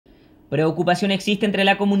Preocupación existe entre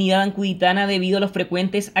la comunidad ancuditana debido a los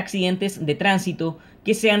frecuentes accidentes de tránsito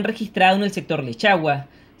que se han registrado en el sector Lechagua,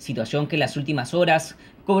 situación que en las últimas horas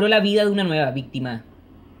cobró la vida de una nueva víctima.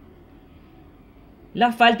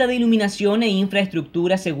 La falta de iluminación e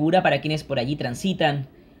infraestructura segura para quienes por allí transitan,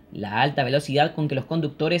 la alta velocidad con que los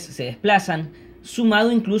conductores se desplazan,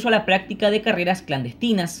 sumado incluso a la práctica de carreras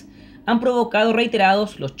clandestinas, han provocado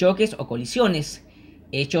reiterados los choques o colisiones,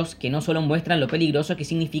 hechos que no solo muestran lo peligroso que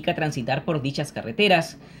significa transitar por dichas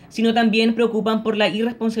carreteras, sino también preocupan por la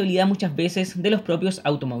irresponsabilidad muchas veces de los propios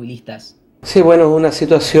automovilistas. Sí, bueno, una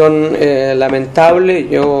situación lamentable.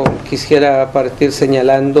 Yo quisiera partir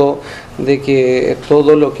señalando de que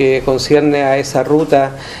todo lo que concierne a esa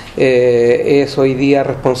ruta es hoy día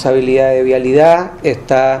responsabilidad de vialidad,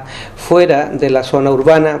 está fuera de la zona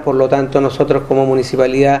urbana, por lo tanto nosotros como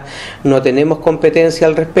municipalidad no tenemos competencia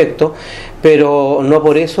al respecto, pero no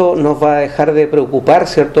por eso nos va a dejar de preocupar,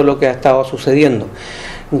 ¿cierto?, lo que ha estado sucediendo.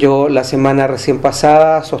 Yo la semana recién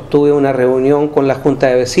pasada sostuve una reunión con la Junta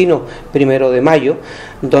de Vecinos, 1 de mayo,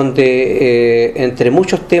 donde entre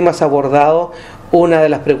muchos temas abordados, una de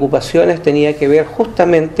las preocupaciones tenía que ver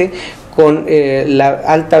justamente con la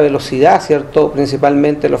alta velocidad, ¿cierto?,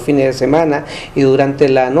 principalmente los fines de semana y durante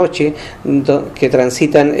la noche que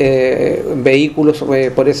transitan vehículos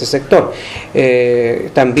por ese sector.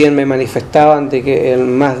 También me manifestaban de que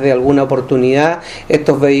en más de alguna oportunidad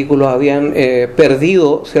estos vehículos habían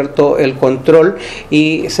perdido, ¿cierto?, el control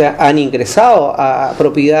y se han ingresado a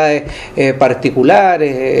propiedades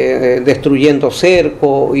particulares, destruyendo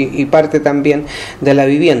cercos y parte también de la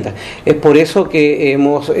vivienda. Es por eso que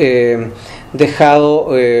hemos dejado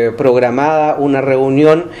programada una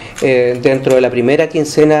reunión dentro de la primera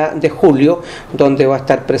quincena de julio, donde va a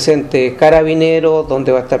estar presente Carabineros,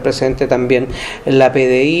 donde va a estar presente también la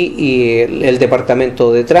PDI y el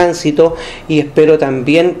Departamento de Tránsito, y espero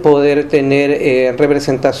también poder tener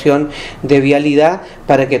representación de vialidad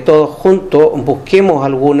para que todos juntos busquemos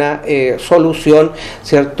alguna solución,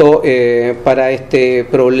 ¿cierto?, para este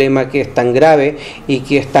problema que es tan grave y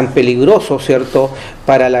que es tan peligroso, ¿cierto?,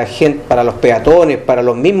 para la gente, para los peatones, para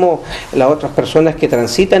los mismos, las otras personas que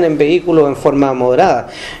transitan en vehículos en forma moderada.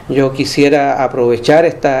 Yo quisiera aprovechar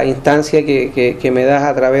esta instancia que me das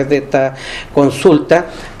a través de esta consulta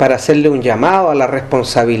para hacerle un llamado a la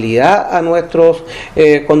responsabilidad a nuestros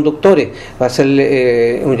conductores, para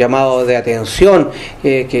hacerle un llamado de atención,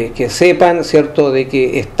 que sepan, ¿cierto?, de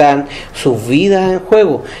que están sus vidas en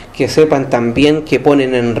juego, que sepan también que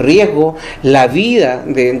ponen en riesgo la vida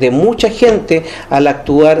de mucha gente al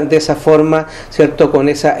actuar de esa forma, ¿cierto?, con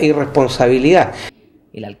esa irresponsabilidad.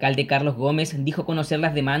 El alcalde Carlos Gómez dijo conocer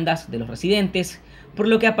las demandas de los residentes, por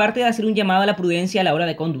lo que aparte de hacer un llamado a la prudencia a la hora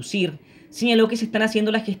de conducir, señaló que se están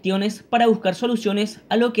haciendo las gestiones para buscar soluciones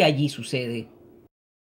a lo que allí sucede.